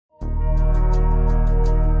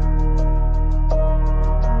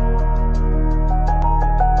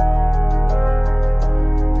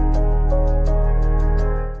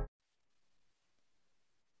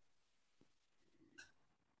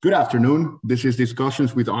Good afternoon. This is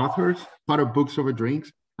Discussions with Authors, part of Books Over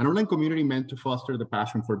Drinks, an online community meant to foster the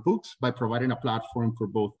passion for books by providing a platform for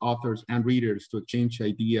both authors and readers to exchange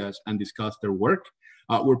ideas and discuss their work.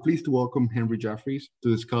 We're pleased to welcome Henry Jeffries to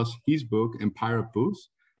discuss his book, Empire of Booze,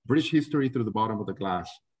 British History Through the Bottom of the Glass.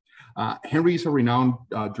 Henry is a renowned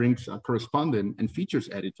drinks correspondent and features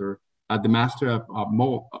editor at the Master of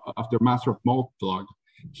Malt blog.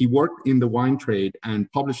 He worked in the wine trade and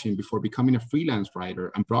publishing before becoming a freelance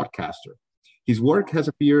writer and broadcaster. His work has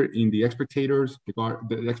appeared in the Spectator,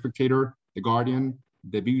 the Guardian,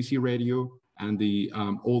 the BBC Radio, and the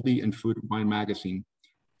Oldie and Food Wine magazine.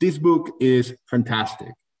 This book is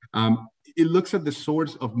fantastic. It looks at the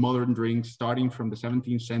source of modern drinks starting from the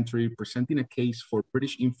 17th century, presenting a case for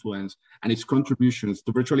British influence and its contributions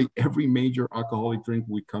to virtually every major alcoholic drink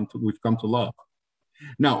we've come to love.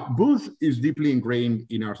 Now, booze is deeply ingrained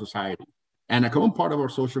in our society and a common part of our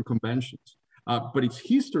social conventions, but its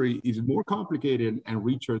history is more complicated and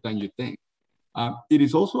richer than you think. It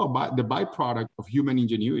is also about the byproduct of human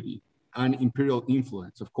ingenuity and imperial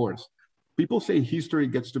influence, of course. People say history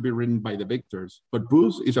gets to be written by the victors, but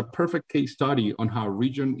booze is a perfect case study on how a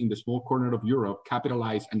region in the small corner of Europe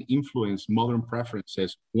capitalized and influenced modern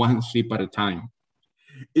preferences one sip at a time.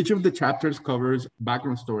 Each of the chapters covers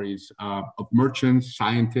background stories of merchants,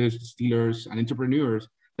 scientists, distillers, and entrepreneurs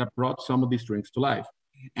that brought some of these drinks to life,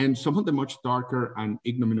 and some of the much darker and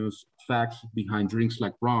ignominious facts behind drinks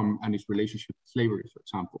like rum and its relationship to slavery, for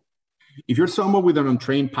example. If you're someone with an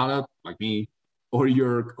untrained palate like me, or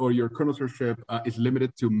your connoisseurship is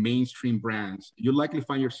limited to mainstream brands, you'll likely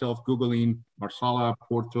find yourself Googling Marsala,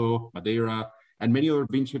 Porto, Madeira, and many other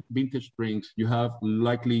vintage drinks you have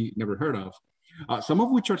likely never heard of. Some of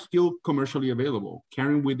which are still commercially available,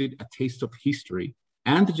 carrying with it a taste of history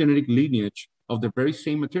and the genetic lineage of the very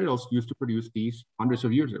same materials used to produce these hundreds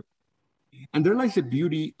of years ago. And there lies the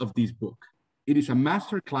beauty of this book. It is a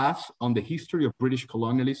masterclass on the history of British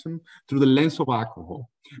colonialism through the lens of alcohol.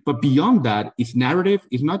 But beyond that, its narrative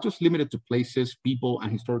is not just limited to places, people,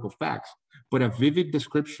 and historical facts, but a vivid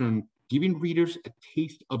description giving readers a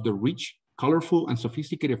taste of the rich, colorful, and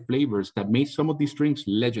sophisticated flavors that made some of these drinks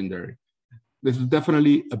legendary. This is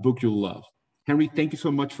definitely a book you'll love. Henry, thank you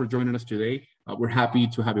so much for joining us today. We're happy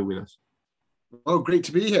to have you with us. Oh, great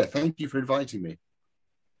to be here. Thank you for inviting me.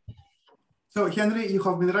 So, Henry, you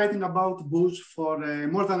have been writing about booze for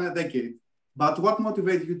more than a decade. But what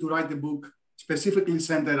motivated you to write the book specifically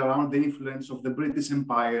centered around the influence of the British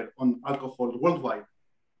Empire on alcohol worldwide?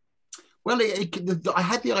 Well, I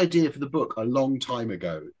had the idea for the book a long time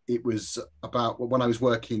ago. It was about when I was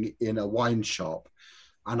working in a wine shop,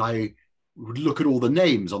 and I would look at all the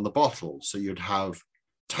names on the bottles. So you'd have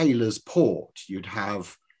Taylor's Port, you'd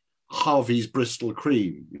have Harvey's Bristol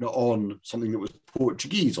Cream, on something that was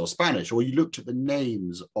Portuguese or Spanish, or you looked at the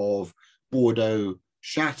names of Bordeaux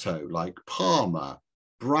Chateau, like Palmer,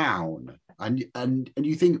 Brown, and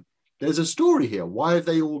you think there's a story here. Why have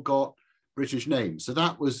they all got British names? So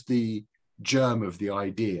that was the germ of the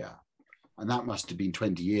idea. And that must have been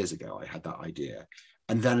 20 years ago I had that idea.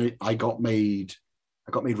 And then I got made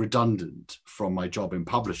redundant from my job in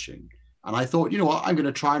publishing. And I thought, you know what, I'm going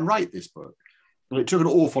to try and write this book. Well, it took an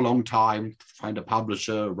awful long time to find a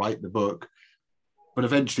publisher, write the book. But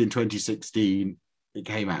eventually in 2016, it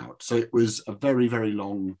came out. So it was a very, very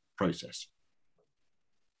long process.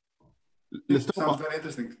 Sounds very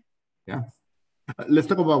interesting. Yeah. Let's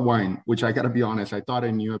talk about wine, which I got to be honest, I thought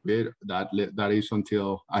I knew a bit. That is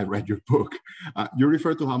until I read your book. You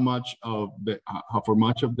refer to how for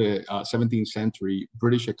much of the 17th century,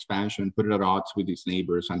 British expansion put it at odds with its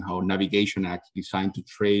neighbors, and how navigation acts designed to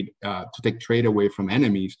take trade away from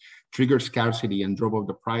enemies triggered scarcity and drove up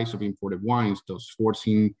the price of imported wines, thus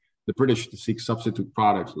forcing the British to seek substitute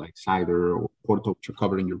products like cider or Porto, which you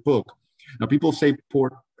cover in your book. Now, people say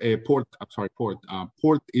port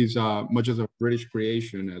is much as a British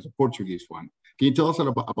creation as a Portuguese one. Can you tell us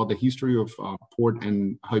about the history of port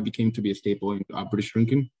and how it became to be a staple in British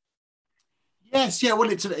drinking? Yes, yeah.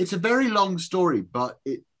 Well, it's a very long story, but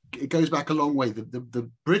it goes back a long way. The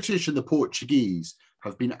British and the Portuguese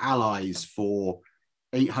have been allies for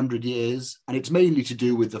 800 years, and it's mainly to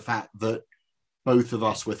do with the fact that both of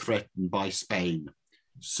us were threatened by Spain.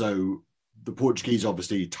 So the Portuguese,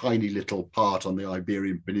 obviously, tiny little part on the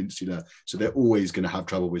Iberian Peninsula, so they're always going to have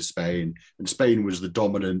trouble with Spain. And Spain was the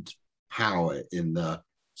dominant power in the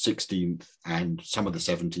 16th and some of the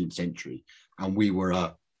 17th century, and we were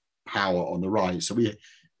a power on the rise. So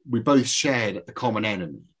we both shared a common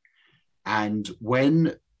enemy. And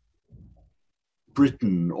when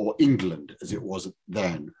Britain, or England as it was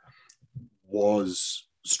then, was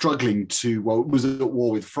struggling to, well, was at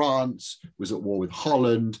war with France, was at war with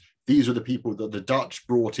Holland. These were the people that the Dutch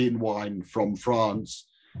brought in wine from France.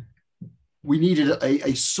 We needed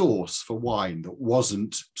a source for wine that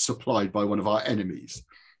wasn't supplied by one of our enemies.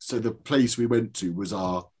 So the place we went to was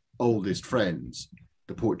our oldest friends,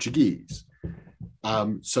 the Portuguese.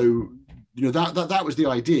 So, you know, that was the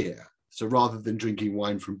idea. So rather than drinking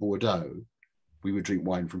wine from Bordeaux, we would drink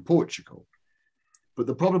wine from Portugal. But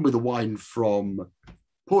the problem with the wine from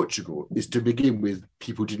Portugal is, to begin with,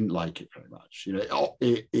 people didn't like it very much. You know,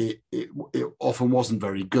 it often wasn't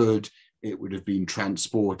very good. It would have been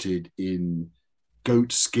transported in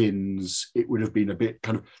goat skins. It would have been a bit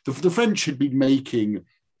kind of, the French had been making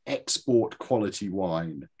export quality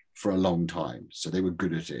wine for a long time, so they were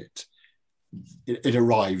good at it. It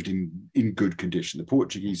arrived in good condition. The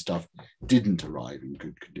Portuguese stuff didn't arrive in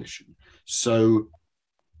good condition. So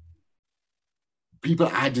people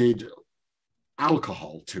added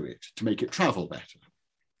alcohol to it to make it travel better.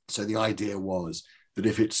 So the idea was that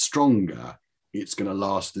if it's stronger, it's going to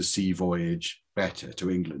last the sea voyage better to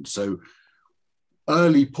England. So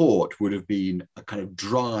early port would have been a kind of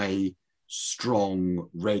dry, strong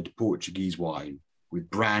red Portuguese wine with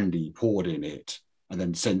brandy poured in it and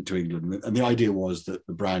then sent to England. And the idea was that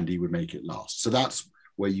the brandy would make it last. So that's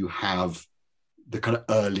where you have the kind of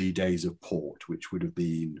early days of port, which would have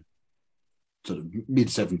been sort of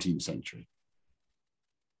mid-17th century.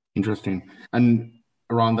 Interesting. And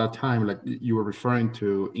around that time, like you were referring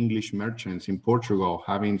to English merchants in Portugal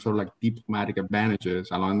having sort of like diplomatic advantages,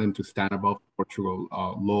 allowing them to stand above Portugal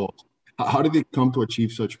laws. How did they come to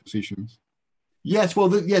achieve such positions? Yes,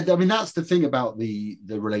 well, I mean, that's the thing about the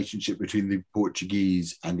relationship between the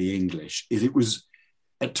Portuguese and the English, is it was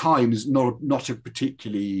at times not a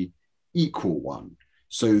particularly equal one.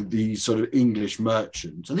 So the sort of English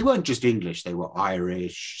merchants, and they weren't just English, they were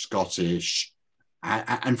Irish, Scottish,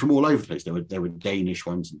 and from all over the place. There were Danish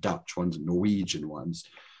ones and Dutch ones and Norwegian ones.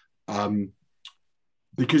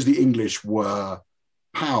 Because the English were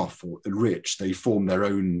powerful and rich, they formed their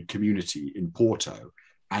own community in Porto,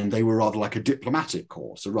 and they were rather like a diplomatic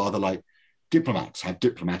corps. So rather like diplomats had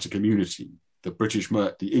diplomatic immunity.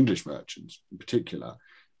 The English merchants in particular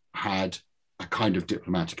had a kind of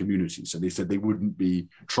diplomatic immunity. So they said they wouldn't be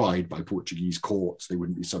tried by Portuguese courts, they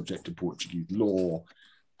wouldn't be subject to Portuguese law.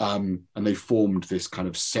 And they formed this kind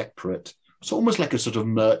of separate, it's almost like a sort of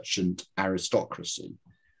merchant aristocracy,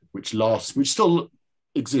 which still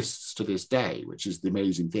exists to this day, which is the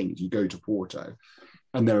amazing thing. You go to Porto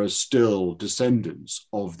and there are still descendants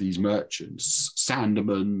of these merchants,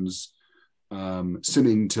 Sandemans,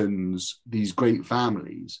 Symingtons, these great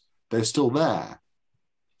families. They're still there.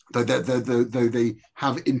 Though they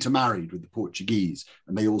have intermarried with the Portuguese,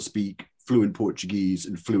 and they all speak fluent Portuguese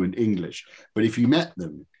and fluent English. But if you met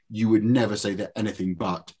them, you would never say they're anything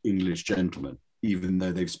but English gentlemen, even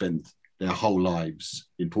though they've spent their whole lives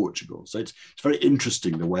in Portugal. So it's very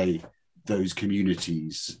interesting the way those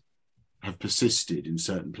communities have persisted in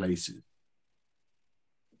certain places.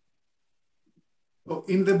 So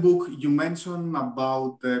in the book, you mention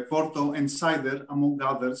about Porto and cider, among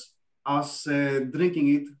others, as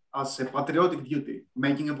drinking it as a patriotic duty,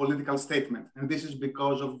 making a political statement. And this is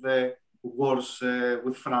because of the wars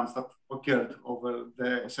with France that occurred over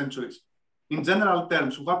the centuries. In general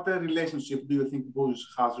terms, what relationship do you think booze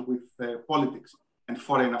has with politics and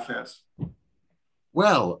foreign affairs?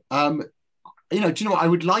 Well, do you know what? I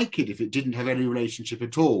would like it if it didn't have any relationship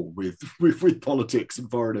at all with politics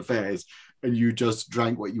and foreign affairs, and you just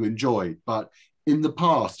drank what you enjoyed. But in the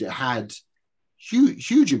past, it had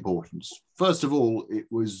huge importance. First of all,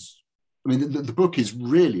 the book is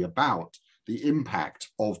really about the impact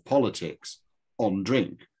of politics on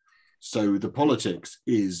drink. So the politics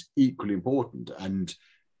is equally important, and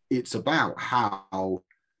it's about how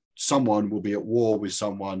someone will be at war with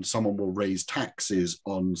someone will raise taxes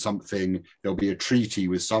on something, there'll be a treaty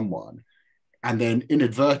with someone, and then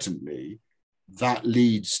inadvertently that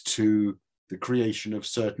leads to the creation of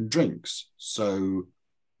certain drinks. So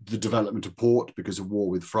the development of port because of war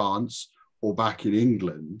with France, or back in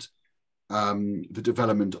England, the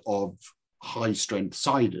development of high-strength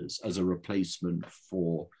ciders as a replacement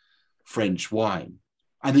for French wine.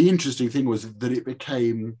 And the interesting thing was that it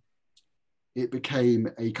became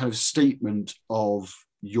a kind of statement of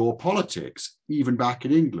your politics, even back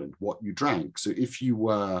in England, what you drank. So if you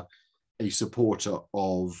were a supporter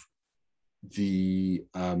of the,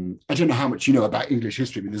 I don't know how much you know about English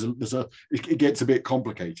history, but it gets a bit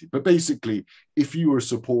complicated. But basically, if you were a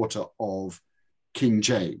supporter of King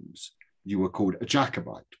James, you were called a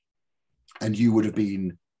Jacobite, and you would have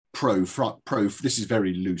been pro, this is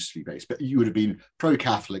very loosely based, but you would have been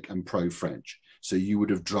pro-Catholic and pro-French. So you would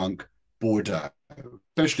have drunk Bordeaux,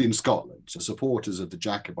 especially in Scotland. So supporters of the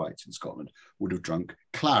Jacobites in Scotland would have drunk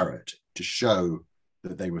claret to show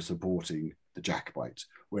that they were supporting the Jacobites.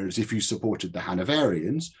 Whereas if you supported the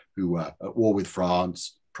Hanoverians, who were at war with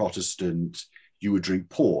France, Protestant, you would drink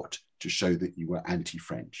port to show that you were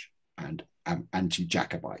anti-French and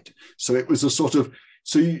anti-Jacobite. So it was a sort of,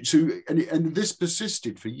 and this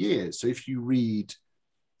persisted for years. So if you read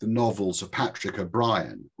the novels of Patrick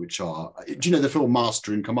O'Brian, which are, do you know the film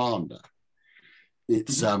Master and Commander?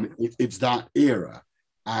 It's that era,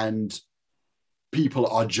 and people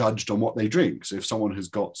are judged on what they drink. So if someone has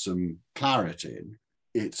got some claret in,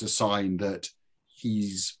 it's a sign that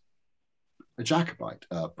he's a Jacobite,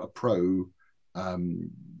 a pro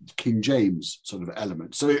King James sort of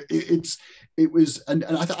element. So it was, and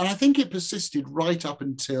I think it persisted right up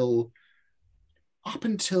until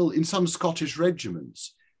in some Scottish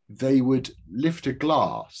regiments, they would lift a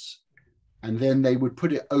glass and then they would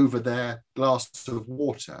put it over their glass of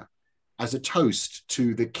water as a toast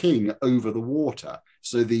to the king over the water.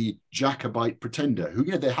 So the Jacobite pretender, who,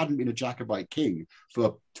 you know, there hadn't been a Jacobite king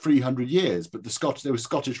for 300 years, but there were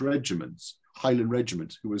Scottish regiments, Highland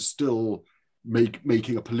regiments, who were still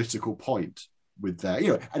making a political point with their, you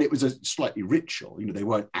know, and it was a slightly ritual, you know, they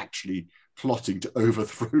weren't actually plotting to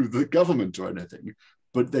overthrow the government or anything,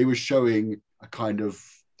 but they were showing a kind of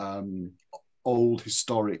old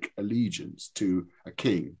historic allegiance to a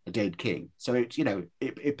king, a dead king. So it, you know,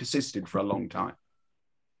 it persisted for a long time.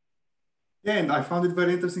 Yeah, and I found it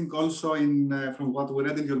very interesting also from what we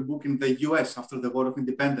read in your book in the US after the War of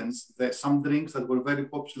Independence, that some drinks that were very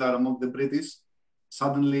popular among the British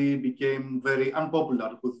suddenly became very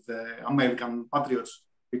unpopular with the American patriots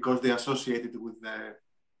because they associated with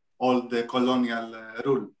all the colonial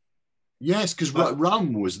rule. Yes, because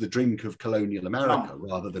rum was the drink of colonial America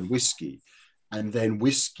rather than whiskey. And then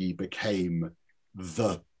whiskey became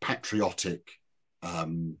the patriotic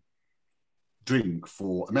drink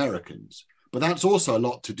for Americans. But that's also a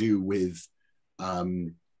lot to do with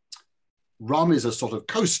rum is a sort of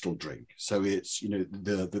coastal drink. So it's, you know,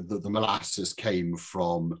 the molasses came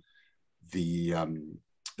from the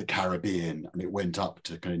Caribbean and it went up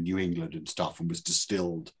to kind of New England and stuff and was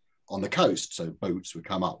distilled on the coast. So boats would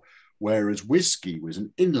come up. Whereas whiskey was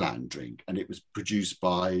an inland drink and it was produced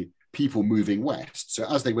by people moving west. So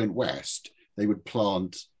as they went west, they would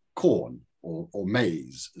plant corn or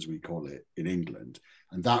maize, as we call it in England.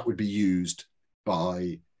 And that would be used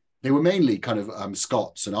they were mainly kind of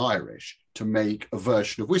Scots and Irish to make a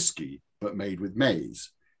version of whiskey, but made with maize.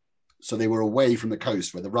 So they were away from the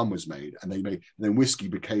coast where the rum was made, and then whiskey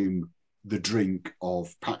became the drink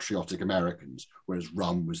of patriotic Americans, whereas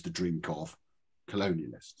rum was the drink of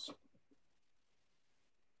colonialists.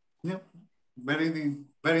 Yeah, very,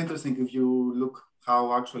 very interesting if you look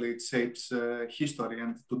how actually it shapes history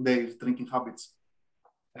and today's drinking habits.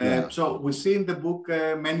 So we see in the book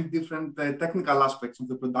many different technical aspects of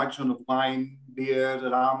the production of wine, beer,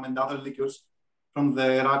 rum, and other liquors, from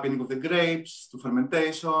the ripening of the grapes to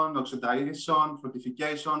fermentation, oxidation,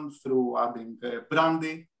 fortification, through adding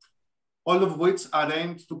brandy, all of which are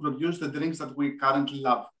aimed to produce the drinks that we currently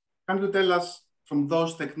love. Can you tell us from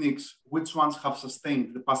those techniques which ones have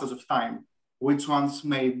sustained the passage of time, which ones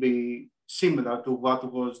may be similar to what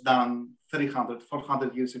was done 300,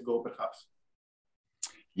 400 years ago, perhaps?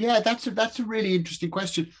 Yeah, that's a really interesting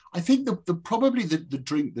question. I think probably the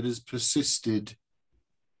drink that has persisted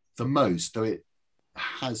the most, though it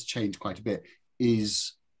has changed quite a bit,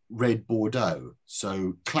 is red Bordeaux,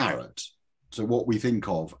 so claret. So what we think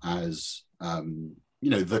of as you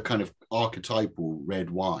know, the kind of archetypal red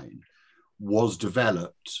wine was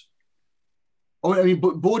developed. Oh, I mean,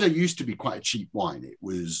 Bordeaux used to be quite a cheap wine. It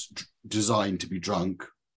was designed to be drunk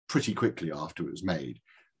pretty quickly after it was made.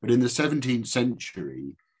 But in the 17th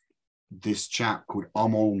century, this chap called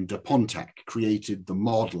Armand de Pontac created the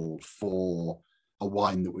model for a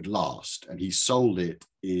wine that would last, and he sold it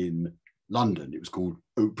in London. It was called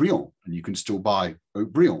Haut-Brion, and you can still buy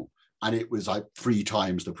Haut-Brion, and it was like 3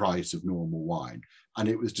 times the price of normal wine, and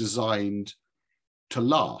it was designed to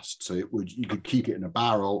last. So you could keep it in a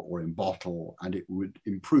barrel or in bottle, and it would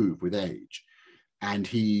improve with age. And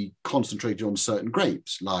he concentrated on certain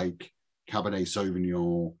grapes like Cabernet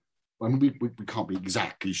Sauvignon. I mean, we can't be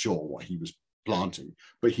exactly sure what he was planting,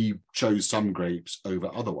 but he chose some grapes over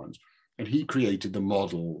other ones. And he created the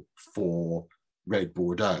model for red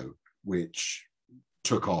Bordeaux, which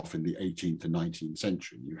took off in the 18th and 19th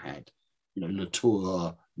century. You had, you know,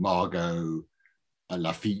 Latour, Margaux,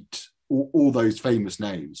 Lafite, all those famous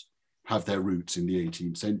names have their roots in the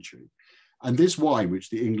 18th century. And this wine, which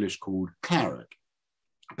the English called claret,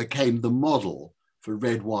 became the model for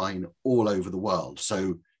red wine all over the world.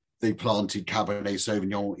 So they planted Cabernet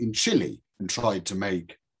Sauvignon in Chile and tried to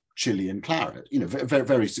make Chilean claret, very,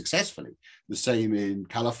 very successfully. The same in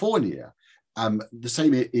California, the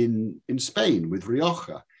same in Spain with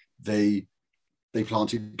Rioja. They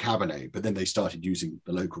planted Cabernet, but then they started using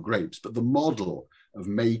the local grapes. But the model of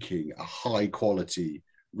making a high quality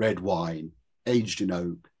red wine aged in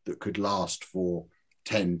oak that could last for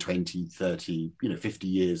 10, 20, 30, 50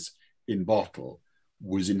 years in bottle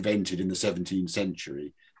was invented in the 17th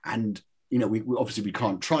century. And, we obviously we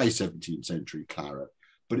can't try 17th century claret,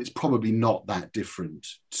 but it's probably not that different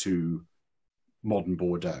to modern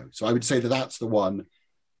Bordeaux. So I would say that that's the one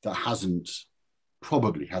that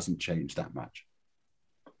probably hasn't changed that much.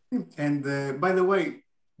 And by the way,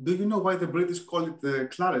 do you know why the British call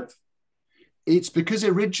it claret? It's because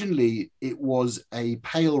originally it was a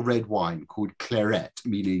pale red wine called claret,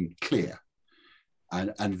 meaning clear.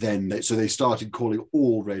 And then they started calling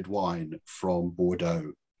all red wine from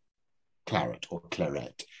Bordeaux claret or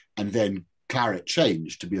claret. And then claret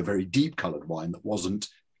changed to be a very deep colored wine that wasn't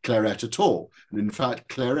claret at all. And in fact,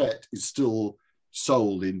 claret is still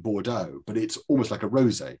sold in Bordeaux, but it's almost like a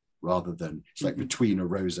rosé rather than, it's like between a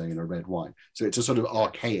rosé and a red wine. So it's a sort of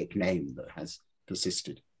archaic name that has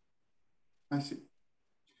persisted. I see.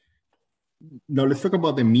 Now let's talk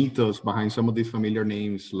about the mythos behind some of these familiar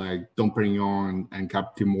names like Dom Perignon and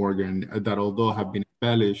Captain Morgan that, although have been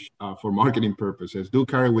embellished for marketing purposes, do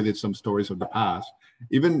carry with it some stories of the past.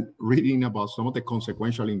 Even reading about some of the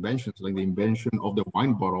consequential inventions, like the invention of the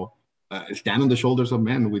wine bottle, stand on the shoulders of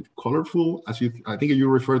men with colorful, I think you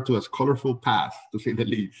referred to as colorful paths, to say the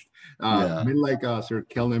least. Men like Sir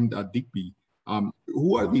Kellam Digby.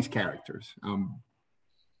 Who are these characters?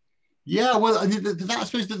 Yeah, well, I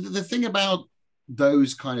suppose the thing about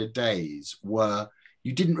those kind of days were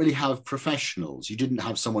you didn't really have professionals. You didn't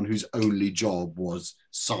have someone whose only job was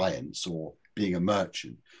science or being a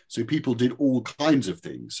merchant. So people did all kinds of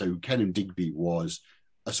things. So Kellam Digby was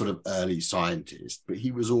a sort of early scientist, but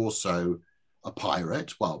he was also a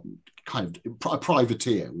pirate, well, kind of a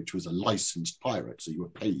privateer, which was a licensed pirate. So you were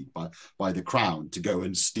paid by the crown to go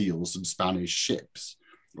and steal some Spanish ships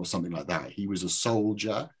or something like that. He was a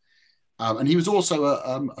soldier. And he was also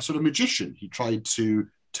a sort of magician. He tried to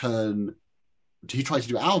do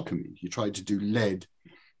alchemy. He tried to do lead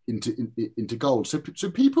into gold. So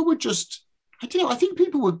people were just, I think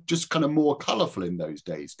people were just kind of more colorful in those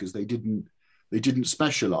days because they didn't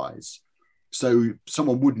specialize. So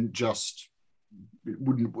someone so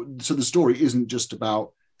the story isn't just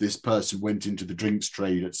about this person went into the drinks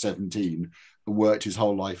trade at 17 and worked his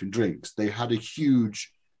whole life in drinks. They had a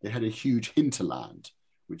huge hinterland,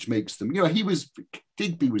 which makes them,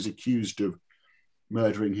 Digby was accused of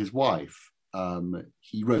murdering his wife.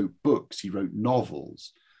 He wrote books, he wrote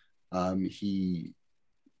novels. He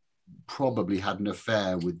probably had an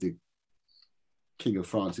affair with the King of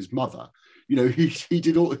France's mother. He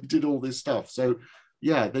did all this stuff. So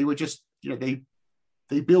yeah, they were just, they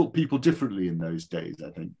built people differently in those days,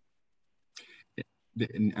 I think.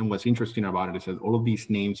 And what's interesting about it is that all of these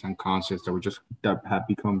names and concepts that have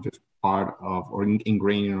become just part of or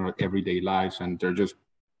ingrained in our everyday lives, and they're just,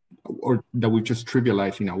 or that we just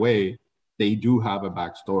trivialize in a way, they do have a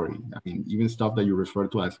backstory. I mean, even stuff that you refer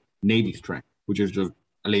to as Navy strength, which is just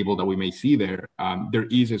a label that we may see there. There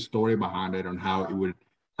is a story behind it on how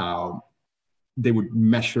they would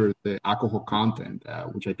measure the alcohol content,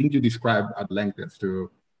 which I think you described at length as to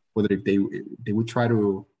whether if they would try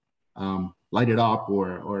to light it up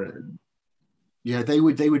or yeah, they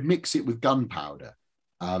would mix it with gunpowder,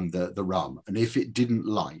 the rum, and if it didn't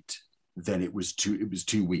light, then it was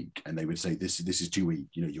too weak, and they would say this is too weak.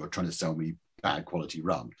 You're trying to sell me bad quality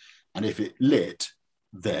rum. And if it lit,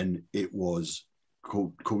 then it was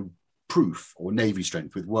called proof or Navy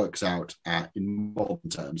strength, which works out in modern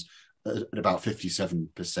terms at about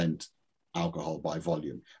 57% alcohol by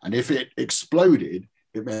volume. And if it exploded,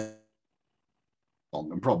 it meant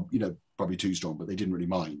and probably too strong, but they didn't really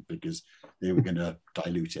mind because they were going to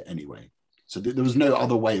dilute it anyway. So there was no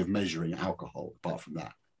other way of measuring alcohol apart from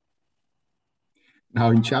that.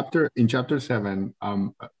 Now in chapter 7,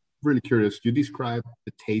 I'm really curious, you describe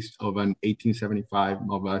the taste of an 1875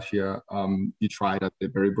 Malvasia you tried at the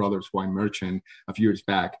Berry Brothers Wine Merchant a few years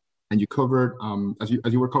back, and you covered, as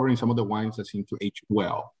you were covering some of the wines that seem to age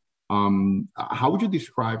well. How would you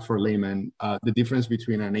describe for a layman the difference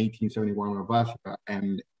between an 1871 Malvasia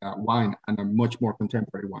and wine and a much more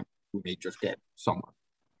contemporary wine we may just get somewhere?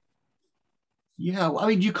 Yeah, I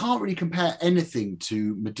mean, you can't really compare anything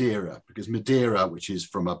to Madeira, because Madeira, which is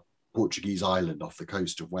from a Portuguese island off the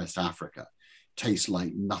coast of West Africa, tastes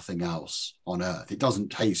like nothing else on earth. It doesn't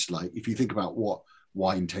taste like, if you think about what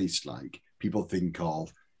wine tastes like, people think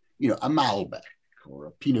of, a Malbec or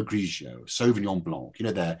a Pinot Grigio, Sauvignon Blanc.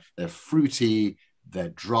 They're fruity, they're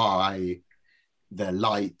dry, they're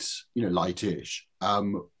light, lightish.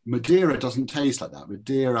 Madeira doesn't taste like that.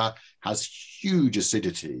 Madeira has huge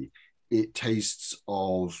acidity. It tastes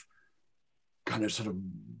of kind of sort of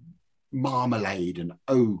marmalade and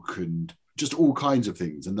oak and just all kinds of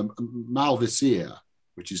things. And the Malvasia,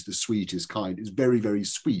 which is the sweetest kind, is very, very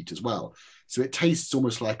sweet as well. So it tastes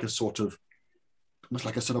almost like a sort of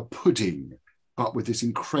pudding, but with this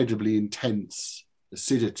incredibly intense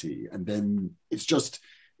acidity. And then it's just,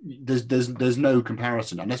 there's no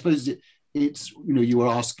comparison. And I suppose it's you were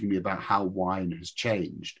asking me about how wine has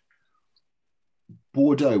changed.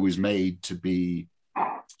 Bordeaux was made to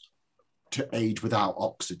age without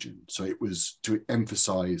oxygen. So it was to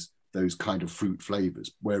emphasize those kind of fruit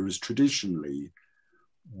flavors. Whereas traditionally,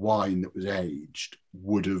 wine that was aged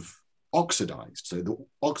would have oxidized. So the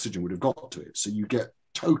oxygen would have got to it. So you get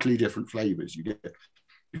totally different flavors. If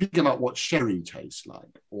you think about what sherry tastes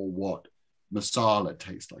like or what masala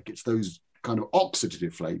tastes like, it's those kind of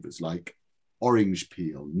oxidative flavors like orange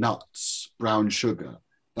peel, nuts, brown sugar,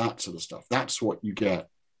 that sort of stuff. That's what you get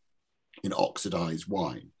in oxidized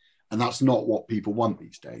wine. And that's not what people want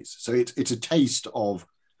these days. So it's a taste of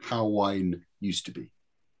how wine used to be.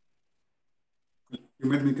 You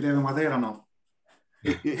made me crave Madeira now.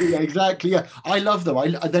 Yeah, exactly. Yeah, I love them.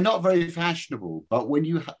 They're not very fashionable, but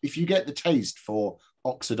if you get the taste for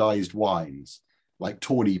oxidized wines like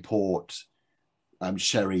Tawny Port,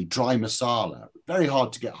 sherry, dry masala, very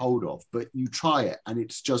hard to get hold of, but you try it and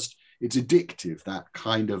it's addictive. That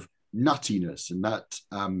kind of nuttiness and that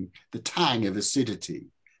the tang of acidity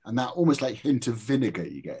and that almost like hint of vinegar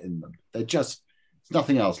you get in them. There's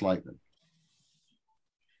nothing else like them.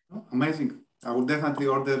 Oh, amazing. I will definitely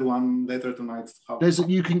order one later tonight.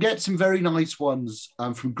 You can get some very nice ones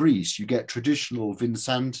from Greece. You get traditional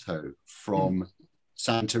Vinsanto from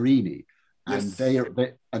Santorini, and yes.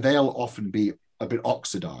 They'll often be a bit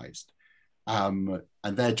oxidized, and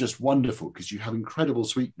they're just wonderful because you have incredible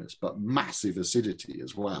sweetness but massive acidity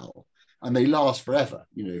as well, and they last forever.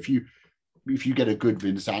 If you get a good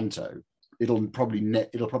Vinsanto, it'll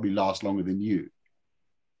probably last longer than you.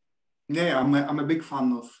 Yeah, I'm a big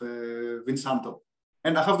fan of Vinsanto.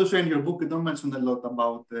 And I have to say in your book, you don't mention a lot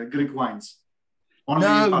about Greek wines.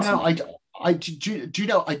 I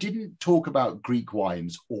didn't talk about Greek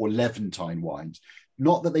wines or Levantine wines.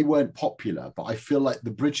 Not that they weren't popular, but I feel like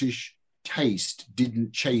the British taste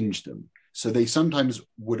didn't change them. So they sometimes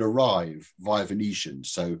would arrive via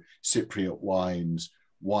Venetians. So Cypriot wines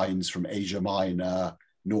from Asia Minor,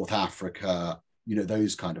 North Africa,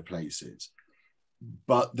 those kind of places.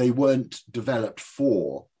 But they weren't developed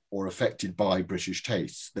for or affected by British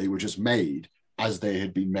tastes. They were just made as they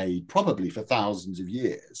had been made probably for thousands of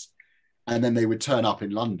years. And then they would turn up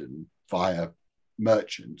in London via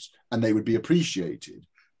merchants and they would be appreciated.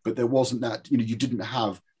 But there wasn't that, you didn't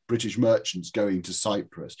have British merchants going to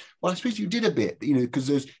Cyprus. Well, I suppose you did a bit, because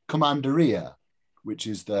there's Commanderia, which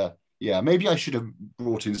is maybe I should have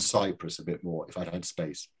brought in Cyprus a bit more if I'd had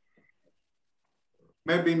space.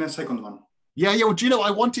 Maybe in a second one. Yeah. Well,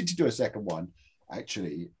 I wanted to do a second one,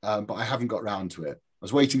 actually, but I haven't got around to it. I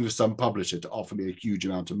was waiting for some publisher to offer me a huge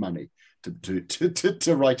amount of money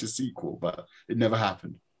to write a sequel, but it never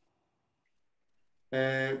happened.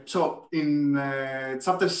 So in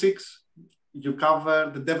chapter 6, you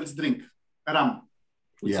cover the devil's drink, rum,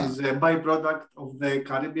 which is a byproduct of the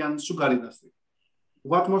Caribbean sugar industry.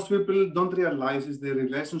 What most people don't realize is the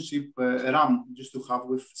relationship rum used to have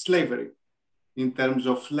with slavery, in terms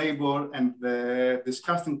of labor and the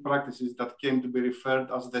disgusting practices that came to be referred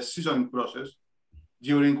as the seasoning process,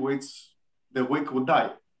 during which the weak would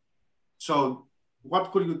die. So what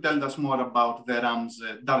could you tell us more about the rum's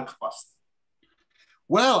dark past?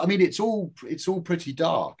 Well, I mean, it's all pretty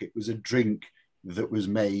dark. It was a drink that was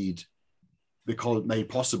made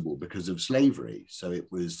possible because of slavery. So it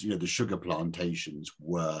was, the sugar plantations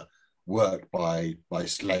were worked by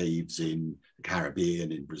slaves in the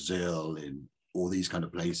Caribbean, in Brazil, in all these kind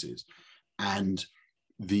of places. And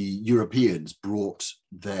the Europeans brought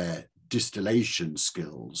their distillation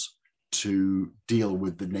skills to deal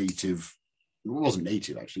with the native, it wasn't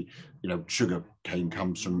native actually, sugar cane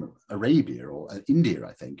comes from Arabia or India,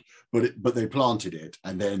 I think, but they planted it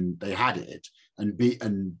and then they had it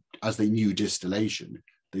and as they knew distillation,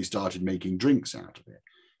 they started making drinks out of it.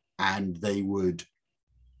 And they would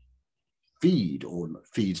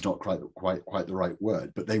feed's not quite the right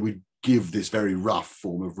word, but they would give this very rough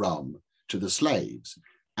form of rum to the slaves.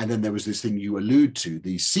 And then there was this thing you allude to,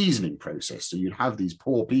 the seasoning process. So you'd have these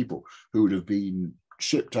poor people who would have been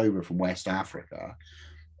shipped over from West Africa,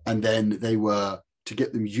 and then they were, to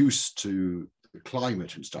get them used to the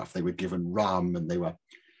climate and stuff, they were given rum, and they were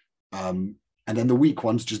and then the weak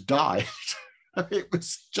ones just died. It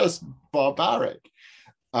was just barbaric.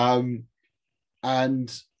 And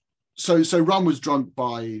so rum was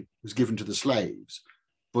given to the slaves,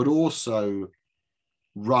 but also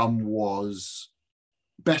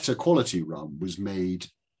better quality rum was made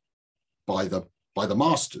by the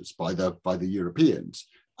masters, by the Europeans.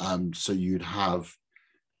 So you'd have,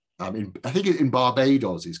 I think in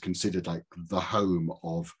Barbados is considered like the home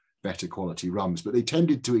of better quality rums, but they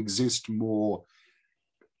tended to exist more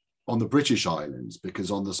on the British islands,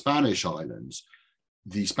 because on the Spanish islands,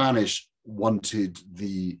 the Spanish wanted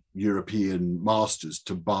the European masters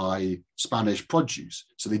to buy Spanish produce.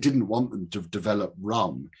 So they didn't want them to develop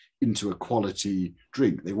rum into a quality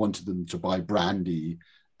drink. They wanted them to buy brandy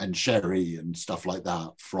and sherry and stuff like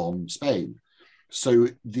that from Spain. So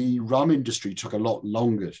the rum industry took a lot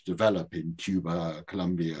longer to develop in Cuba,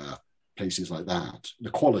 Colombia, places like that,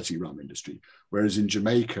 the quality rum industry. Whereas in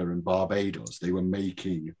Jamaica and Barbados, they were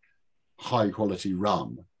making high quality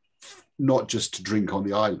rum, not just to drink on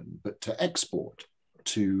the island, but to export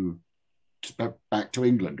back to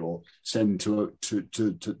England or send to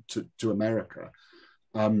America.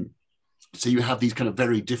 So you have these kind of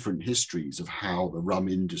very different histories of how the rum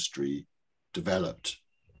industry developed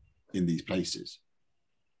in these places.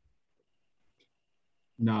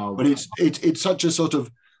 No, but it's such a sort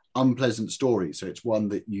of unpleasant story. So it's one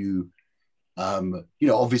that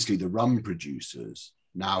obviously the rum producers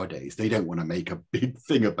nowadays, they don't want to make a big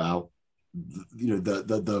thing about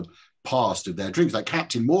the past of their drinks. Like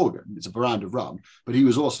Captain Morgan, it's a brand of rum, but he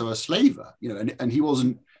was also a slaver, and he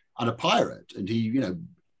wasn't a pirate, and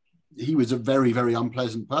he was a very, very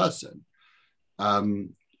unpleasant person.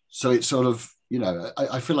 So it's sort of,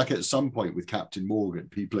 I feel like at some point with Captain Morgan,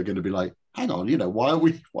 people are going to be like, hang on, why are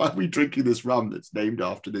we drinking this rum that's named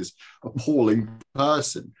after this appalling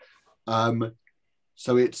person?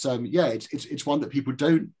 So it's one that people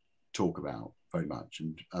don't talk about very much,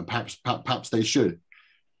 and perhaps they should.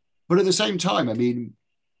 But at the same time, I mean,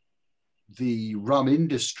 the rum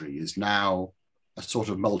industry is now a sort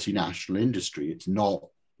of multinational industry. It's not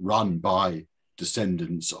run by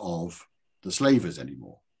descendants of the slavers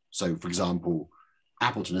anymore. So, for example,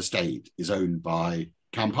 Appleton Estate is owned by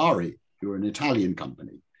Campari, who are an Italian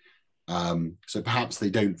company. So perhaps they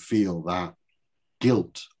don't feel that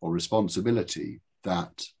guilt or responsibility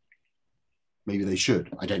that maybe they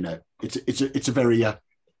should. I don't know. It's a very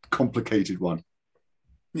complicated one.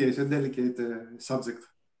 Yeah, it's a delicate subject.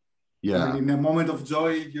 Yeah. I mean, in a moment of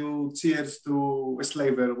joy, you cheers to a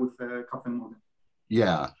slaver with Captain Morgan.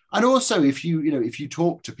 Yeah, and also if you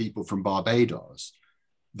talk to people from Barbados,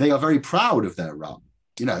 they are very proud of their rum.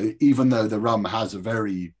 Even though the rum has a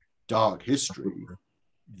very dark history,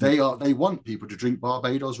 they want people to drink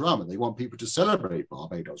Barbados rum, and they want people to celebrate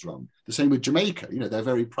Barbados rum. The same with Jamaica. They're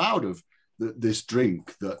very proud of this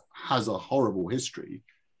drink that has a horrible history.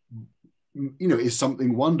 Is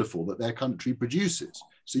something wonderful that their country produces.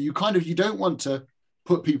 So you don't want to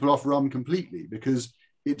put people off rum completely, because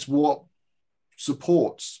it's what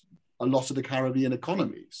supports a lot of the Caribbean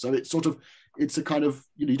economy. So it's a kind of,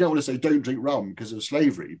 you don't want to say don't drink rum because of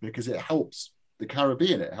slavery, because it helps the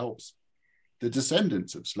Caribbean, it helps the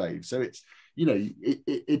descendants of slaves. So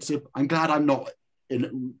I'm glad I'm not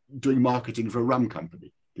doing marketing for a rum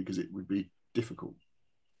company, because it would be difficult.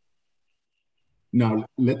 Now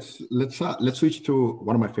let's switch to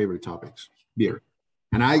one of my favorite topics, beer.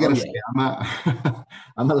 And I gotta say,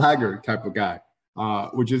 I'm a lager type of guy,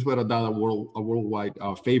 which is without a worldwide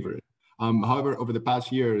favorite. However, over the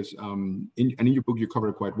past years, in your book, you cover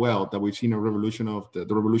it quite well that we've seen a revolution of the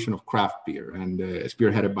revolution of craft beer, and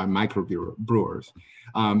spearheaded by micro brewers.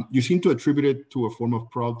 You seem to attribute it to a form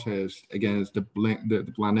of protest against the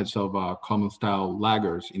blendness of common style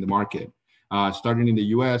lagers in the market, starting in the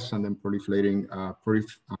U.S. and then proliferating,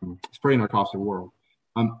 spreading across the world.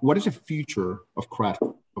 What is the future of craft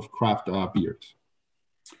beers?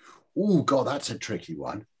 Oh God, that's a tricky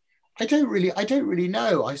one. I don't really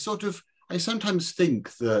know. I sometimes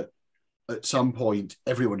think that at some point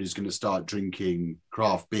everyone is going to start drinking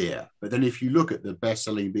craft beer. But then if you look at the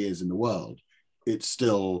best-selling beers in the world, it's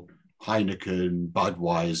still Heineken,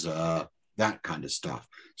 Budweiser, that kind of stuff.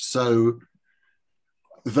 So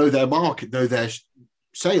though their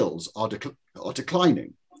sales are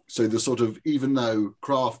declining, so the sort of, even though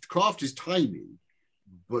craft is tiny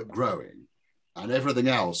but growing, and everything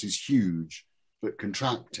else is huge but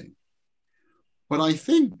contracting. But I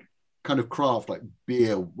think kind of craft, like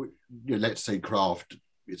beer, let's say craft,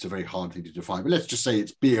 it's a very hard thing to define, but let's just say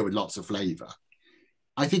it's beer with lots of flavor.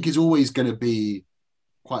 I think is always going to be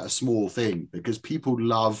quite a small thing, because people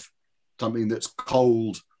love something that's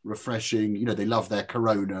cold, refreshing. You know, they love their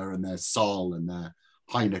Corona and their Sol and their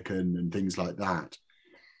Heineken and things like that.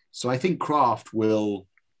 So I think craft will,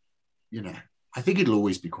 you know, I think it'll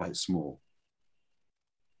always be quite small.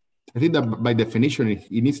 I think that by definition, it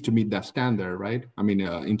needs to meet that standard, right? I mean,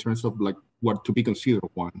 in terms of like what to be considered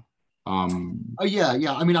one. Oh yeah,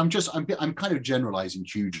 yeah. I mean, I'm kind of generalizing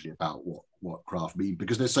hugely about what craft means,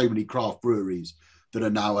 because there's so many craft breweries that are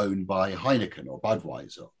now owned by Heineken or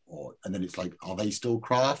Budweiser, and then it's like, are they still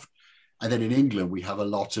craft? And then in England, we have a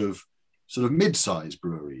lot of sort of mid-sized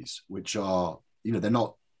breweries, which are, you know, they're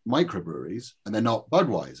not microbreweries and they're not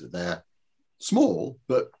Budweiser. They're small,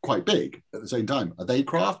 but quite big at the same time. Are they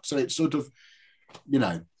craft? So it's sort of, you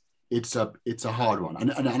know, it's a hard one.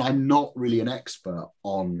 And I'm not really an expert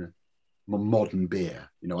on modern beer.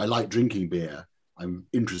 You know, I like drinking beer. I'm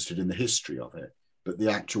interested in the history of it, but the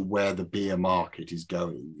actual where the beer market is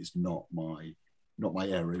going is not my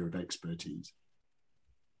area of expertise.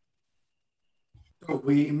 So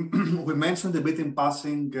we mentioned a bit in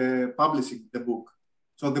passing publishing the book.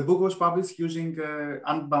 So the book was published using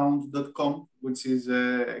unbound.com, which is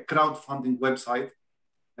a crowdfunding website.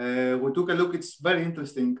 We took a look. It's very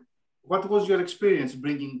interesting. What was your experience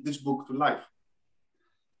bringing this book to life?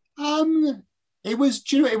 It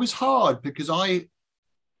was, you know, it was hard because I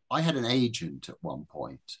had an agent at one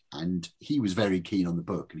point, and he was very keen on the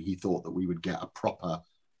book, and he thought that we would get not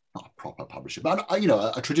a proper publisher, but, you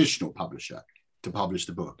know, a traditional publisher to publish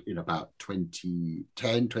the book in about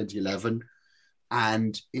 2010, 2011.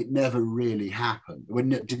 And it never really happened.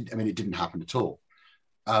 It didn't happen at all,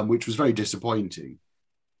 which was very disappointing.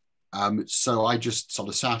 So I just sort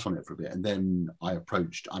of sat on it for a bit, and then I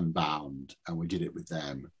approached Unbound, and we did it with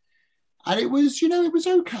them. And it was, you know, it was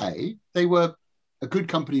okay. They were a good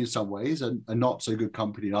company in some ways and a not so good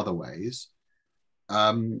company in other ways.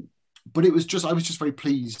 But I was just very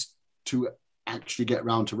pleased to actually get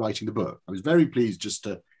around to writing the book. I was very pleased just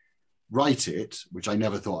to write it, which I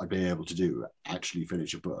never thought I'd be able to do, actually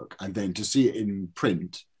finish a book, and then to see it in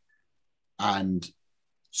print and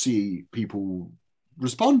see people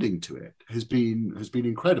responding to it has been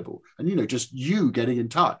incredible. And, you know, just you getting in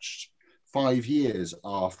touch 5 years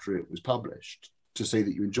after it was published to say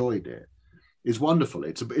that you enjoyed it is wonderful.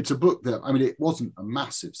 It's a book that, I mean, it wasn't a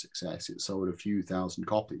massive success. It sold a few thousand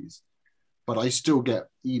copies, but I still get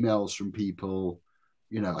emails from people,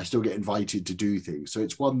 you know, I still get invited to do things. So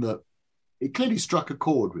it's one that it clearly struck a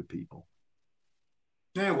chord with people.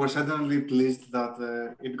 Yeah, we're certainly pleased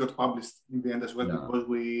that it got published in the end as well, because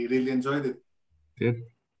we really enjoyed it. Good.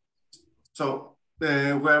 So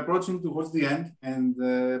we're approaching towards the end, and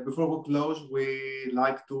before we close, we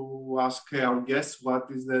like to ask our guests what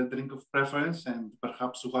is their drink of preference, and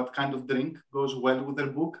perhaps what kind of drink goes well with their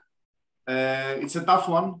book. It's a tough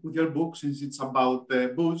one with your book since it's about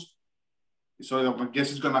booze, so I guess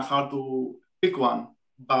it's gonna hard to pick one.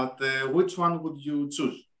 But which one would you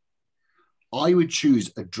choose? I would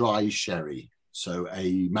choose a dry sherry, so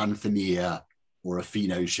a Manzanilla or a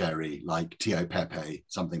Fino sherry, like Tio Pepe,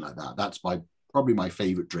 something like that. That's probably my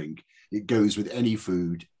favorite drink. It goes with any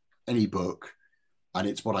food, any book, and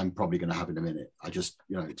it's what I'm probably going to have in a minute. I just,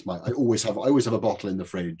 you know, I always have a bottle in the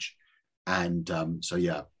fridge, and so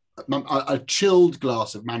yeah, a chilled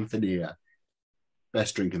glass of Manzanilla,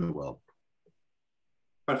 best drink in the world.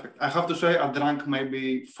 Perfect. I have to say I drank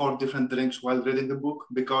maybe 4 different drinks while reading the book,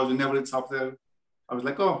 because in every chapter I was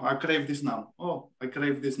like, oh, I crave this now. Oh, I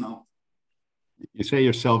crave this now. You say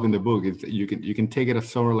yourself in the book, you can take it as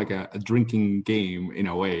sort of like a drinking game in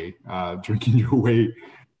a way, drinking your way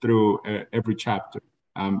through every chapter.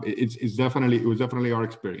 It was definitely our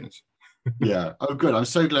experience. Yeah. Oh, good. I'm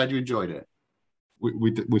so glad you enjoyed it.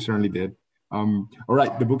 We certainly did. All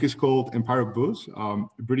right, the book is called Empire of Booze,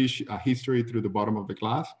 British History Through the Bottom of the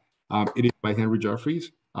Glass. It is by Henry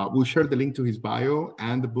Jeffries. We'll share the link to his bio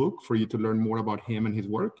and the book for you to learn more about him and his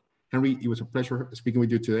work. Henry, it was a pleasure speaking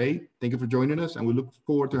with you today. Thank you for joining us, and we look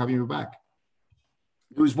forward to having you back.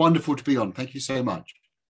 It was wonderful to be on. Thank you so much.